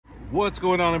What's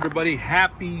going on, everybody?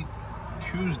 Happy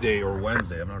Tuesday or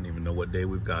Wednesday. I don't even know what day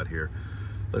we've got here.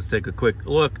 Let's take a quick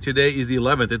look. Today is the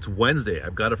 11th. It's Wednesday.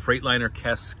 I've got a Freightliner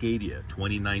Cascadia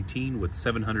 2019 with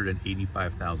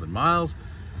 785,000 miles.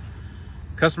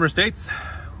 Customer states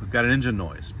we've got an engine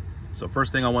noise. So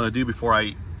first thing I want to do before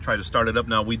I try to start it up.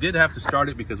 Now, we did have to start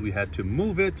it because we had to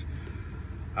move it.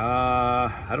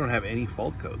 I don't have any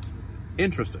fault codes.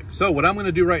 Interesting. So what I'm going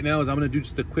to do right now is I'm going to do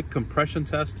just a quick compression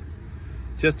test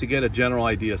just to get a general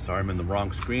idea. Sorry, I'm in the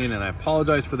wrong screen and I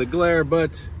apologize for the glare,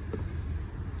 but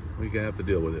we have to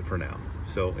deal with it for now.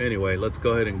 So anyway, let's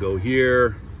go ahead and go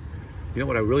here. You know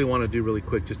what I really want to do really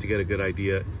quick just to get a good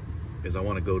idea is I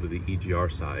want to go to the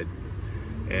EGR side.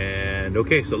 And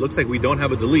okay, so it looks like we don't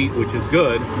have a delete, which is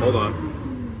good. Hold on.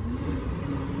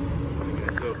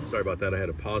 Okay, so sorry about that. I had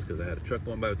to pause because I had a truck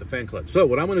going by with the fan clutch. So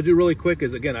what I'm going to do really quick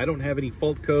is, again, I don't have any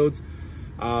fault codes.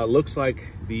 Looks like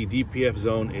the DPF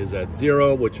zone is at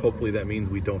 0, which hopefully that means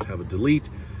we don't have a delete.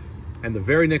 And the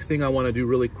very next thing I want to do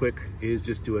really quick is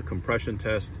just do a compression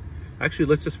test. Actually,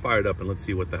 let's just fire it up and let's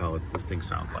see what the hell this thing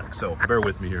sounds like. So bear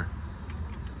with me here.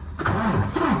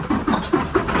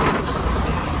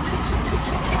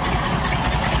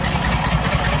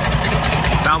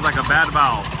 Sounds like a bad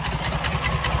valve.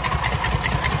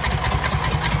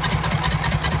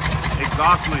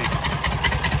 Exhaust leak.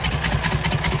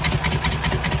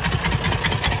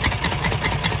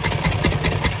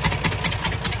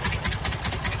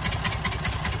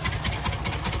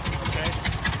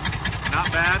 Not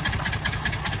bad.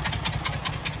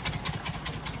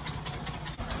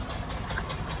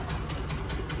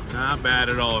 Not bad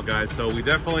at all, guys. So we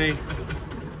definitely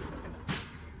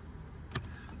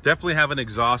have an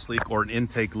exhaust leak or an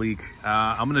intake leak.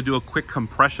 I'm going to do a quick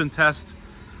compression test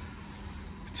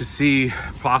to see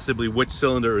possibly which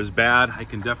cylinder is bad. I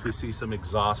can definitely see some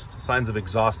signs of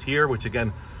exhaust here, which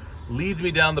again leads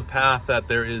me down the path that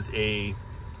there is a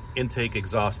intake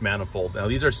exhaust manifold. Now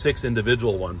these are 6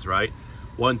 individual ones, right?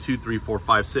 1, 2, 3, 4,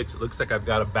 5, 6. It looks like I've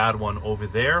got a bad one over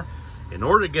there. In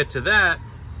order to get to that,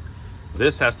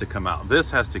 this has to come out.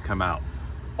 This has to come out.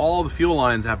 All the fuel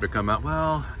lines have to come out.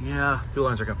 Well, yeah, fuel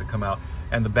lines are going to have to come out.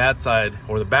 And the bad side,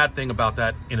 or the bad thing about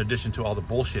that, in addition to all the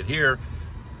bullshit here,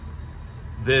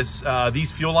 these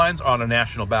fuel lines are on a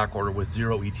national back order with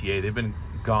 0 ETA. They've been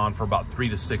gone for about 3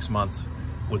 to 6 months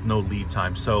with no lead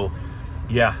time. So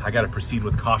yeah, I got to proceed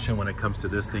with caution when it comes to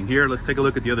this thing here. Let's take a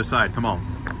look at the other side. Come on.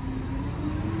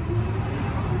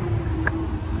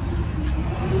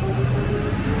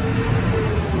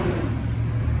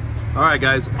 All right,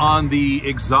 guys, on the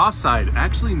exhaust side,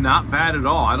 actually not bad at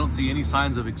all. I don't see any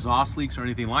signs of exhaust leaks or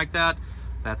anything like that.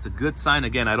 That's a good sign.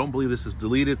 Again, I don't believe this is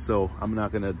deleted, so I'm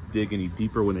not going to dig any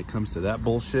deeper when it comes to that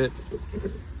bullshit.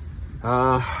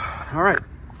 All right.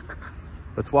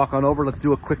 Let's walk on over. Let's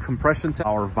do a quick compression test.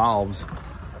 Our valves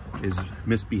is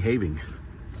misbehaving.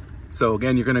 So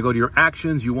again, you're going to go to your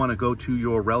actions. You want to go to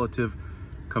your relative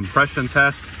compression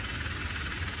test.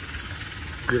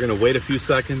 You're going to wait a few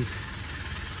seconds.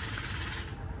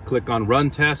 Click on run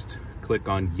test. Click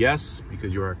on yes,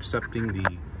 because you are accepting the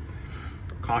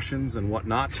cautions and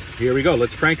whatnot. Here we go.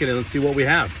 Let's crank it and let's see what we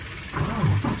have.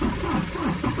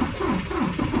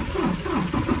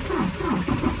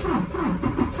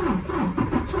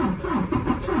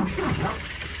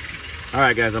 All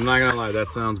right, guys, I'm not gonna lie, that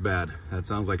sounds bad. That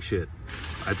sounds like shit.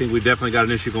 I think we've definitely got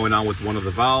an issue going on with one of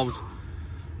the valves.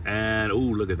 And,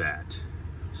 ooh, look at that.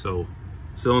 So,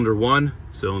 cylinder 1,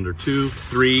 cylinder 2,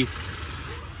 3,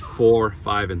 4,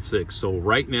 5, and 6. So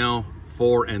right now,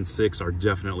 4 and 6 are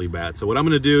definitely bad. So what I'm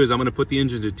gonna do is I'm gonna put the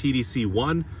engine to TDC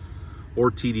 1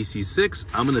 or TDC 6.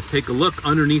 I'm gonna take a look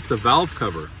underneath the valve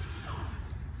cover.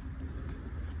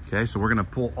 Okay, so we're gonna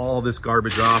pull all this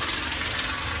garbage off.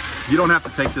 You don't have to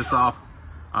take this off.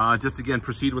 Just again,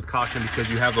 proceed with caution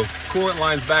because you have those coolant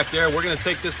lines back there. We're gonna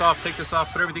take this off,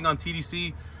 put everything on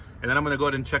TDC, and then I'm gonna go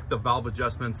ahead and check the valve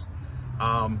adjustments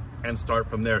and start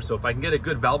from there. So if I can get a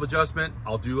good valve adjustment,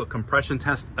 I'll do a compression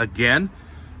test again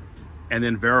and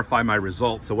then verify my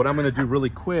results. So what I'm gonna do really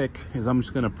quick is I'm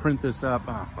just gonna print this up.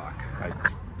 Oh, fuck, I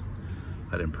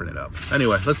didn't print it up.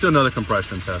 Anyway, let's do another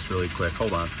compression test really quick.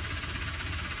 Hold on.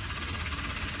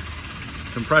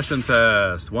 Compression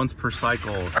test, once per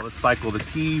cycle. So let's cycle the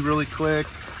key really quick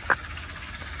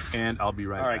and I'll be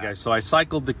right back. All right, guys, so I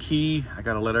cycled the key. I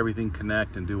gotta let everything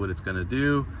connect and do what it's gonna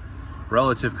do.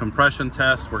 Relative compression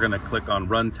test, we're gonna click on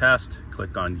run test,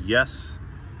 click on yes.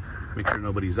 Make sure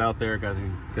nobody's out there, gotta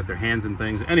get their hands in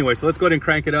things. Anyway, so let's go ahead and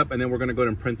crank it up and then we're gonna go ahead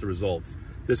and print the results.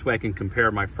 This way I can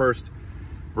compare my first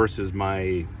versus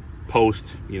my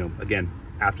post, you know, again,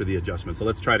 after the adjustment. So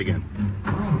let's try it again.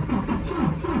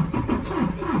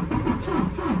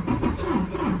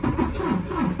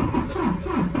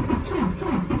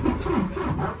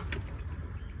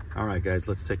 right, guys,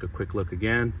 let's take a quick look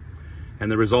again.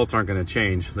 And the results aren't going to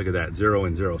change. Look at that, 0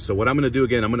 and 0. So what I'm going to do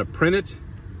again, I'm going to print it.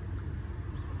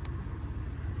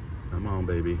 Come on,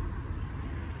 baby.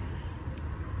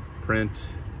 Print.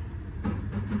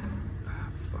 Ah,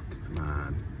 fuck, come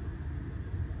on.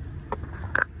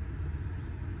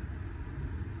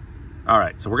 All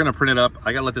right, so we're going to print it up.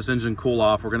 I got to let this engine cool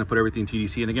off. We're going to put everything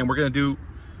TDC. And again, we're going to do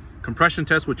compression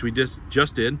test, which we just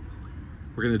did.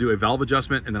 We're going to do a valve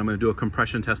adjustment, and then I'm going to do a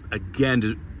compression test again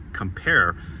to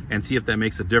compare and see if that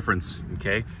makes a difference,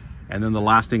 okay? And then the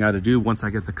last thing I had to do once I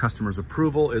get the customer's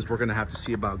approval is we're going to have to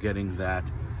see about getting that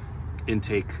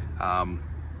intake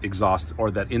exhaust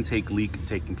or that intake leak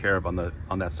taken care of on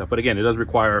that stuff. But again, it does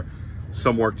require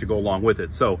some work to go along with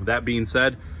it. So that being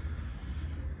said,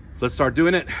 let's start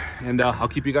doing it, and I'll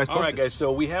keep you guys posted. All right, guys,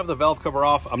 so we have the valve cover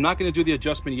off. I'm not going to do the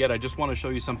adjustment yet. I just want to show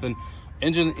you something.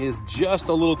 Engine is just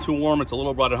a little too warm. It's a little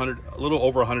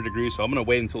over 100 degrees, so I'm going to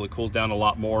wait until it cools down a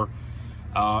lot more,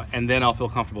 and then I'll feel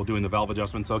comfortable doing the valve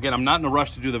adjustment. So again, I'm not in a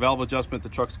rush to do the valve adjustment. The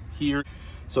truck's here.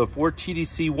 So if we're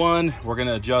TDC 1, we're going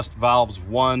to adjust valves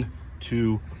 1,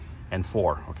 2, and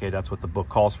 4. Okay, that's what the book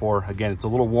calls for. Again, it's a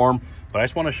little warm, but I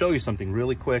just want to show you something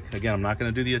really quick. Again, I'm not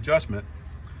going to do the adjustment.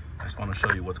 I just want to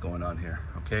show you what's going on here.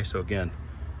 Okay, so again,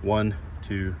 1,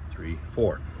 2, 3,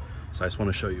 4. So I just want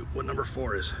to show you what number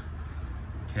 4 is.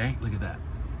 Okay, look at that.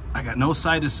 I got no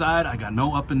side to side. I got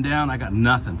no up and down. I got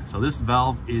nothing. So this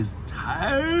valve is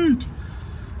tight.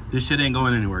 This shit ain't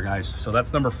going anywhere, guys. So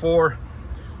that's number 4.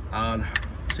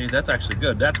 See, that's actually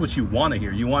good. That's what you want to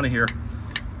hear. You want to hear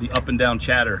the up and down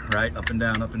chatter, right? Up and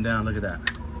down, up and down. Look at that.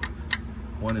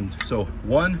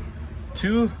 1,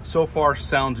 2 so far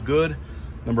sounds good.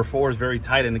 Number 4 is very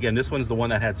tight. And again, this one's the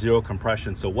one that had 0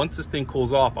 compression. So once this thing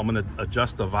cools off, I'm going to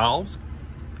adjust the valves.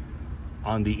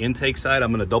 On the intake side,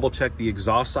 I'm going to double check the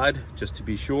exhaust side just to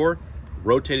be sure.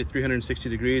 Rotate it 360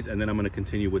 degrees, and then I'm going to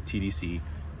continue with TDC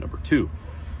number 2.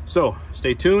 So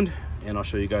stay tuned, and I'll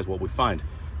show you guys what we find.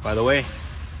 By the way,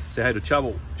 say hi to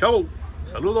Chavo. Chavo,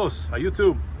 saludos a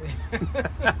YouTube.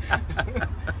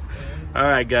 All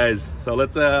right, guys. So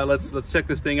let's check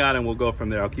this thing out, and we'll go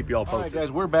from there. I'll keep you all posted. All right,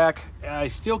 guys, we're back. I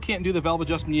still can't do the valve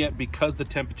adjustment yet because the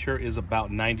temperature is about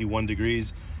 91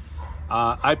 degrees.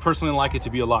 I personally like it to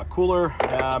be a lot cooler,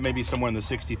 maybe somewhere in the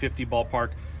 60-50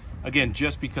 ballpark. Again,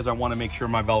 just because I want to make sure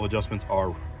my valve adjustments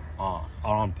are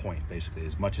on point, basically,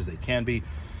 as much as they can be.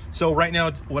 So right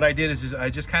now, what I did is I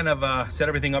just kind of set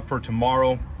everything up for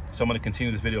tomorrow. So I'm going to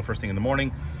continue this video first thing in the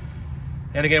morning.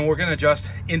 And again, we're going to adjust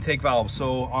intake valves.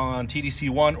 So on TDC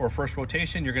 1 or first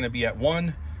rotation, you're going to be at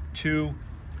 1, 2,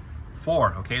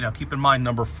 4. Okay, now keep in mind,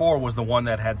 number 4 was the one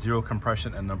that had 0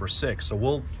 compression, and number 6. So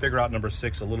we'll figure out number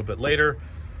 6 a little bit later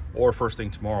or first thing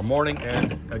tomorrow morning.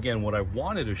 And again, what I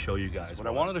wanted to show you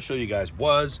guys,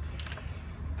 was,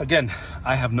 again,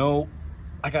 I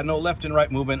got no left and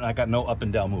right movement. I got no up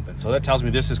and down movement. So that tells me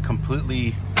this is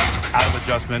completely out of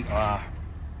adjustment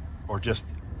or just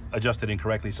adjusted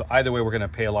incorrectly. So either way, we're going to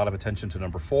pay a lot of attention to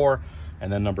number 4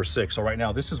 and then number 6. So right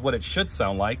now, this is what it should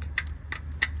sound like.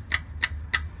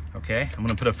 Okay, I'm going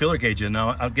to put a filler gauge in.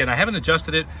 Now, again, I haven't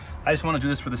adjusted it. I just want to do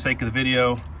this for the sake of the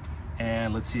video.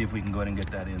 And let's see if we can go ahead and get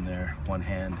that in there one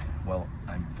hand while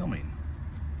I'm filming.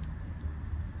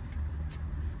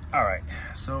 All right,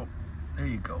 so there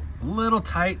you go. A little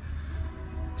tight.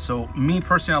 So me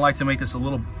personally, I like to make this a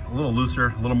little looser,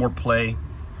 a little more play.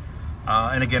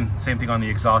 And again, same thing on the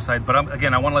exhaust side. But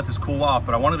again, I want to let this cool off,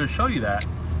 but I wanted to show you that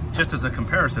just as a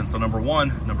comparison. So number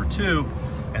 1, number 2,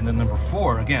 and then number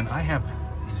 4. Again, I have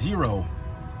zero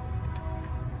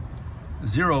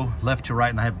left to right,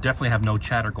 and I definitely have no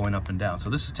chatter going up and down. So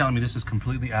this is telling me this is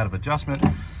completely out of adjustment.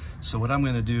 So what I'm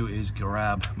going to do is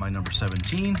grab my number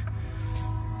 17.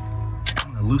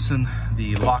 I'm going to loosen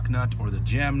the lock nut or the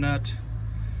jam nut.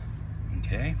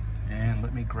 Okay, and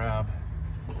let me grab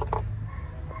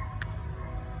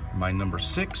my number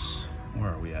 6. Where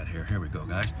are we at here? Here we go,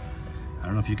 guys. I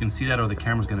don't know if you can see that or the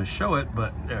camera's going to show it,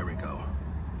 but there we go.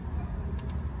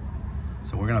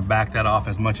 So we're going to back that off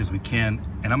as much as we can,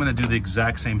 and I'm going to do the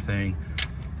exact same thing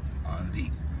on the,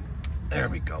 there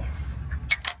we go.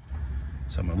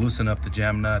 So I'm going to loosen up the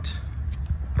jam nut,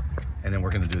 and then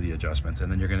we're going to do the adjustments,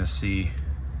 and then you're going to see,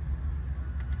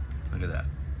 look at that.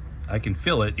 I can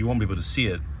feel it. You won't be able to see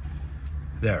it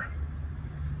there.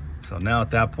 So now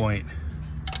at that point,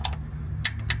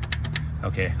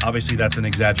 okay, obviously that's an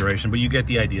exaggeration, but you get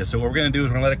the idea. So what we're going to do is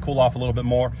we're going to let it cool off a little bit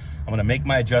more. I'm going to make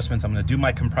my adjustments. I'm going to do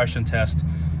my compression test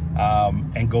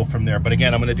and go from there. But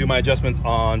again, I'm going to do my adjustments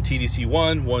on TDC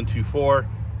 1, 1, 2, 4,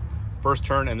 first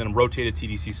turn, and then rotated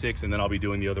TDC 6, and then I'll be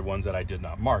doing the other ones that I did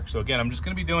not mark. So again, I'm just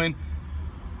going to be doing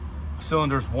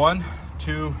cylinders 1,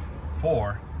 2,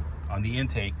 4 on the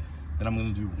intake. Then I'm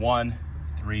going to do 1,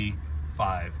 3,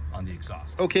 5 on the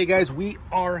exhaust. Okay guys, we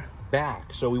are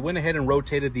back. So we went ahead and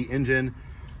rotated the engine.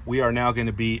 We are now going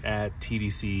to be at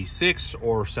TDC 6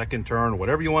 or second turn,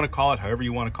 whatever you want to call it, however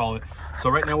you want to call it. So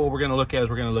right now what we're going to look at is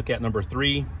we're going to look at number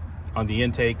 3 on the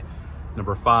intake,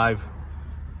 number 5,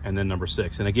 and then number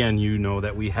 6. And again, you know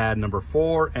that we had number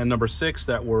 4 and number 6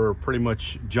 that were pretty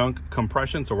much junk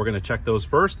compression. So we're going to check those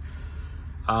first.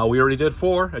 We already did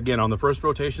 4 again on the first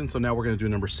rotation. So now we're going to do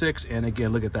number 6. And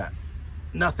again, look at that.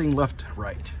 Nothing left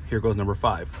right. Here goes number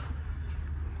 5.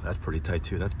 That's pretty tight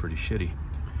too. That's pretty shitty.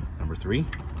 Number 3.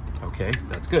 Okay,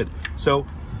 that's good. So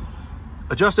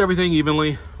adjust everything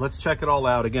evenly. Let's check it all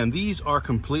out. Again, these are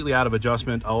completely out of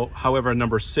adjustment. However,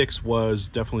 number 6 was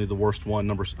definitely the worst one.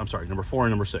 Number 4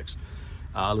 and number 6.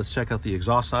 Let's check out the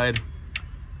exhaust side.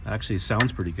 Actually,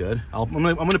 sounds pretty good. I'm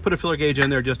gonna put a filler gauge in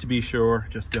there just to be sure,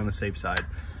 just to be on the safe side.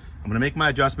 I'm gonna make my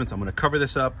adjustments. I'm gonna cover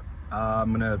this up.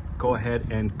 I'm gonna go ahead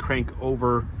and crank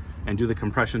over and do the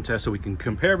compression test so we can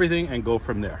compare everything and go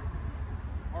from there.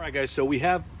 All right, guys, so we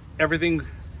have everything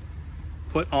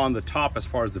put on the top as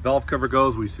far as the valve cover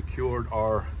goes. We secured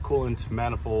our coolant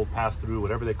manifold pass-through,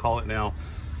 whatever they call it now.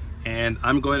 And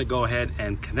I'm going to go ahead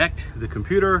and connect the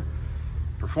computer,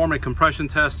 perform a compression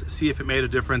test, see if it made a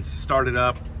difference, start it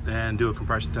up, and do a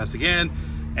compression test again,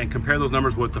 and compare those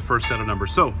numbers with the first set of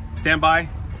numbers. So stand by.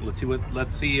 Let's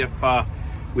see if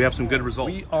we have some good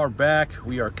results. We are back.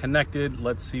 We are connected.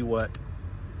 Let's see what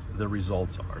the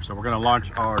results are. So we're going to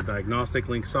launch our diagnostic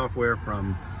link software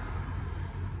from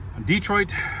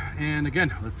Detroit, and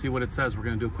again, let's see what it says. We're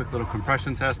going to do a quick little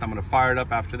compression test. I'm going to fire it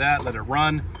up after that, let it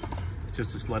run,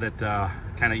 just let it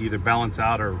kind of either balance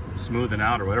out or smoothen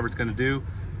out or whatever it's going to do.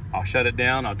 I'll shut it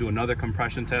down. I'll do another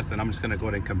compression test, and I'm just going to go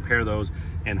ahead and compare those,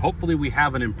 and hopefully we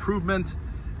have an improvement.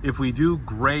 If we do,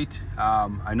 great.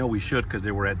 I know we should because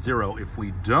they were at 0. If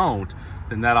we don't,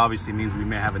 then that obviously means we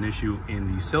may have an issue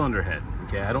in the cylinder head.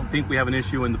 Okay, I don't think we have an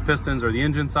issue in the pistons or the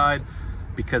engine side,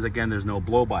 because again, there's no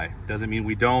blow-by. Doesn't mean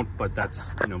we don't, but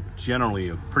that's, you know, generally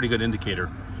a pretty good indicator.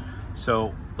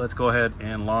 So let's go ahead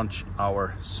and launch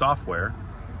our software.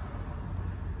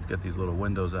 Let's get these little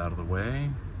windows out of the way.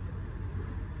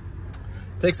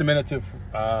 It takes a minute to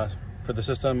for the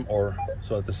system, or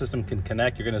so that the system can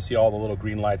connect. You're going to see all the little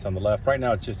green lights on the left. Right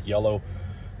now it's just yellow,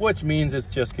 which means it's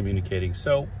just communicating.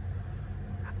 So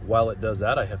while it does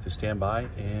that, I have to stand by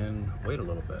and wait a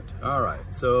little bit. All right,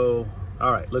 so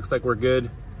all right, looks like we're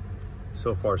good.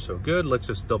 So far, so good. Let's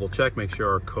just double check, make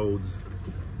sure our codes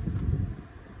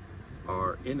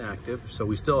are inactive. So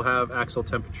we still have axle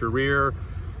temperature rear,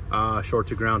 short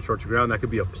to ground, short to ground. That could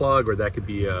be a plug or that could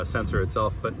be a sensor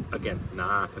itself, but again,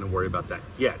 not gonna worry about that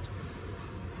yet.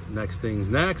 Next things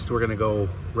next, we're gonna go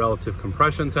relative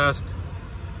compression test.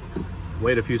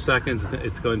 Wait a few seconds,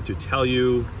 it's going to tell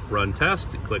you run test.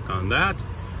 Click on that.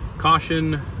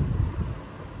 Caution,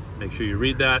 make sure you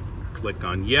read that. Click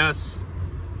on yes,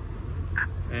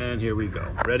 and here we go.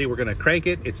 Ready? We're gonna crank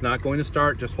it. It's not going to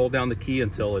start. Just hold down the key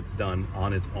until it's done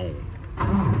on its own.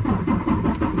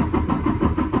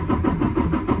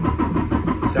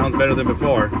 Sounds better than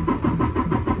before.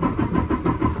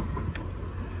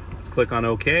 Let's click on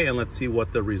OK, and let's see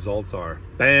what the results are.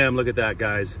 Bam, look at that,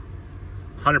 guys.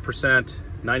 100%,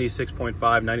 96.5,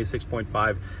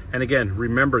 96.5. And again,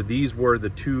 remember, these were the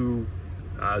two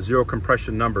zero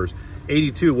compression numbers.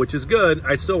 82, which is good.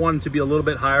 I still want it to be a little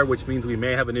bit higher, which means we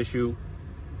may have an issue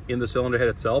in the cylinder head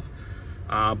itself.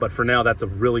 But for now, that's a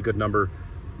really good number.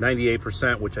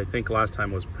 98%, which I think last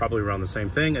time was probably around the same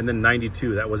thing. And then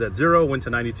 92, that was at 0, went to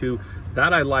 92.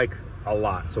 That I like a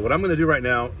lot. So what I'm gonna do right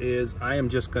now is I am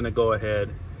just gonna go ahead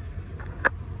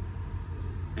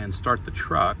and start the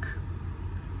truck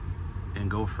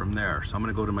and go from there. So I'm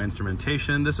gonna go to my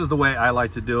instrumentation. This is the way I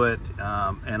like to do it.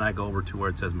 And I go over to where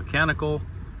it says mechanical.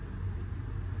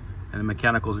 And the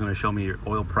mechanical is going to show me your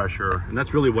oil pressure, and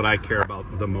that's really what I care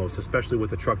about the most, especially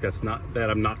with a truck that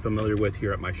I'm not familiar with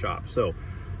here at my shop. So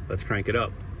let's crank it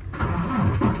up.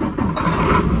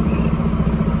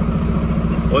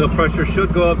 Oil pressure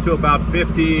should go up to about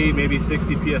 50, maybe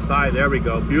 60 psi. There we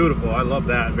go. Beautiful. I love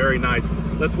that. Very nice.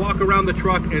 Let's walk around the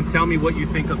truck and tell me what you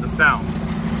think of the sound.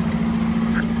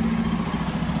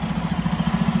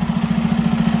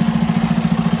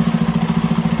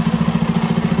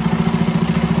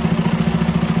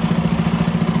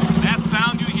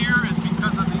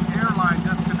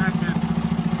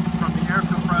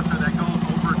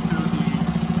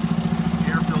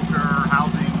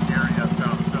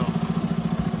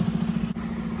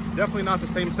 Definitely not the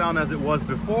same sound as it was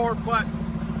before, but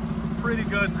pretty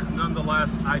good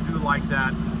nonetheless. I do like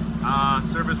that.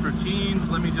 Service routines,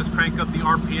 let me just crank up the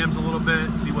RPMs a little bit,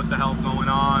 see what the hell's going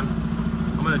on.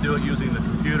 I'm gonna do it using the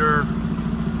computer.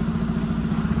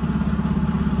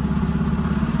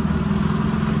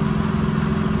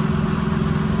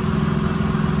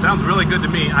 Sounds really good to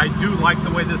me. I do like the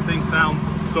way this thing sounds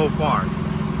so far.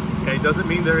 Okay, doesn't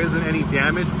mean there isn't any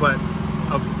damage, but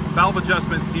a valve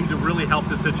adjustment seemed to really help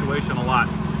the situation a lot.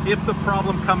 If the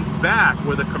problem comes back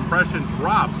where the compression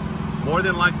drops, more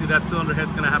than likely that cylinder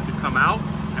head's gonna have to come out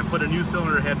and put a new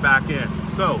cylinder head back in.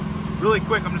 So, really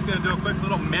quick, I'm just gonna do a quick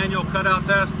little manual cutout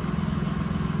test.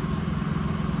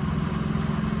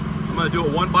 I'm gonna do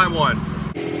it one by one.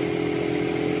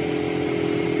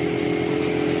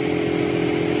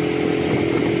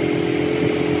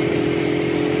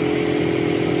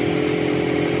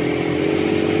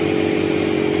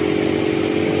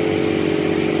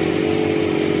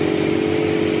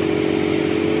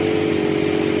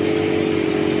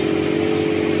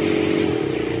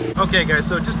 Okay guys,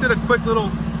 so just did a quick little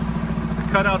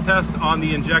cutout test on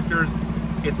the injectors.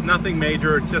 It's nothing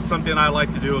major, it's just something I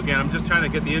like to do. Again, I'm just trying to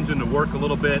get the engine to work a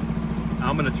little bit.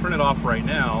 I'm gonna turn it off right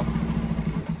now.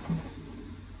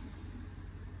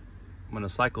 I'm gonna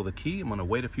cycle the key, I'm gonna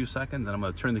wait a few seconds, and I'm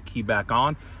gonna turn the key back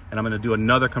on, and I'm gonna do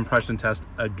another compression test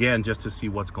again just to see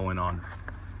what's going on.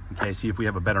 Okay, see if we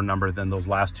have a better number than those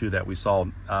last two that we saw.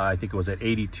 I think it was at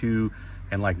 82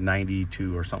 and like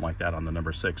 92 or something like that on the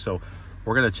number 6. So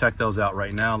we're gonna check those out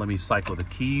right now. Let me cycle the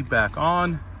key back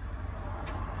on.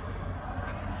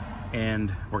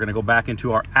 And we're gonna go back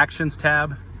into our actions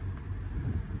tab.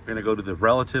 We're gonna go to the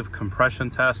relative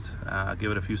compression test. Give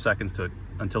it a few seconds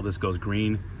until this goes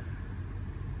green.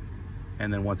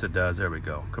 And then once it does, there we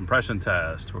go. Compression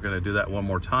test. We're gonna do that one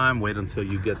more time. Wait until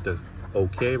you get the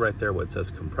okay right there where it says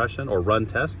compression or run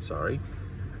test, sorry.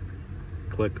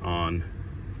 Click on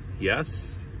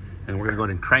yes. And we're gonna go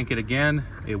ahead and crank it again.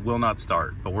 It will not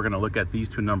start, but we're gonna look at these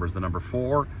two numbers, the number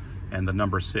 4 and the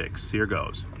number 6. Here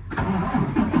goes.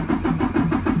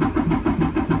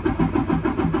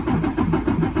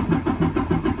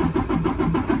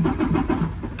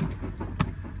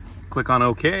 Click on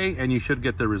OK, and you should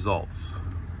get the results.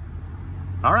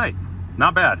 All right,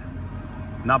 not bad.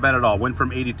 Not bad at all. Went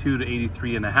from 82 to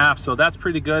 83.5, so that's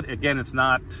pretty good. Again, it's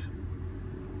not,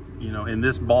 you know, in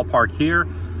this ballpark here,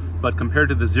 but compared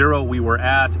to the 0 we were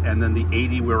at, and then the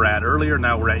 80 we were at earlier,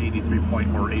 now we're at 83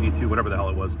 or 82, whatever the hell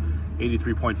it was,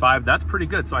 83.5. That's pretty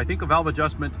good. So I think a valve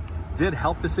adjustment did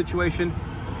help the situation.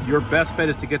 Your best bet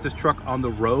is to get this truck on the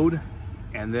road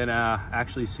and then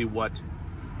actually see what's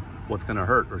gonna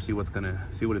hurt or see what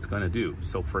it's gonna do.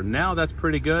 So for now, that's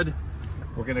pretty good.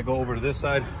 We're gonna go over to this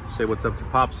side, say what's up to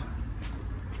Pops.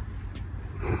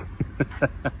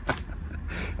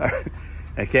 All right.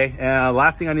 Okay,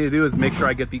 last thing I need to do is make sure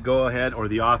I get the go-ahead or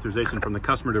the authorization from the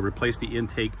customer to replace the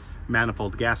intake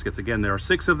manifold gaskets. Again, there are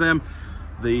 6 of them.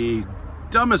 The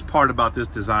dumbest part about this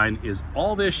design is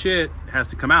all this shit has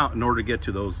to come out in order to get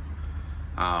to those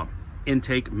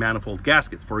intake manifold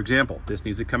gaskets. For example, this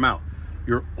needs to come out.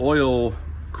 Your oil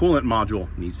coolant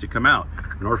module needs to come out.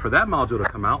 In order for that module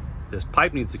to come out, this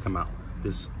pipe needs to come out.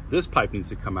 This pipe needs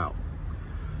to come out.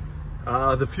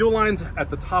 The fuel lines at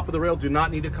the top of the rail do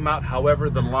not need to come out. However,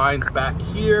 the lines back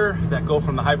here that go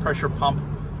from the high pressure pump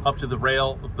up to the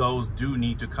rail, those do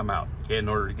need to come out, okay, in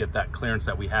order to get that clearance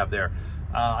that we have there.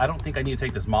 I don't think I need to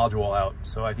take this module out,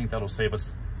 so I think that'll save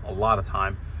us a lot of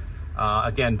time.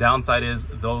 Again, downside is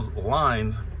those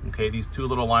lines, okay, these 2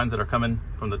 little lines that are coming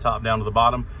from the top down to the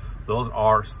bottom, those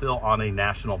are still on a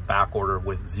national back order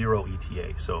with 0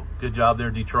 ETA. So good job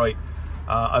there, Detroit.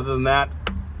 Other than that,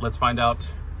 let's find out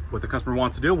what the customer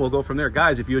wants to do. We'll go from there.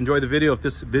 Guys, if you enjoyed the video, if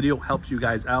this video helps you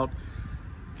guys out,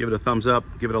 give it a thumbs up,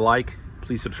 give it a like,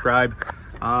 please subscribe.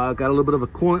 Got a little bit of a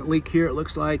coolant leak here, it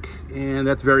looks like, and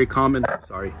that's very common.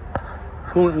 Sorry.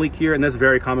 Coolant leak here, and that's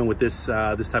very common with this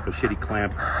this type of shitty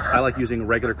clamp. I like using a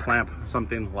regular clamp,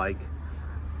 something like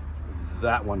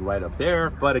that one right up there.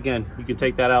 But again, you can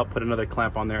take that out, put another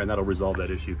clamp on there, and that'll resolve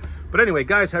that issue. But anyway,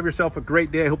 guys, have yourself a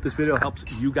great day. I hope this video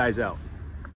helps you guys out.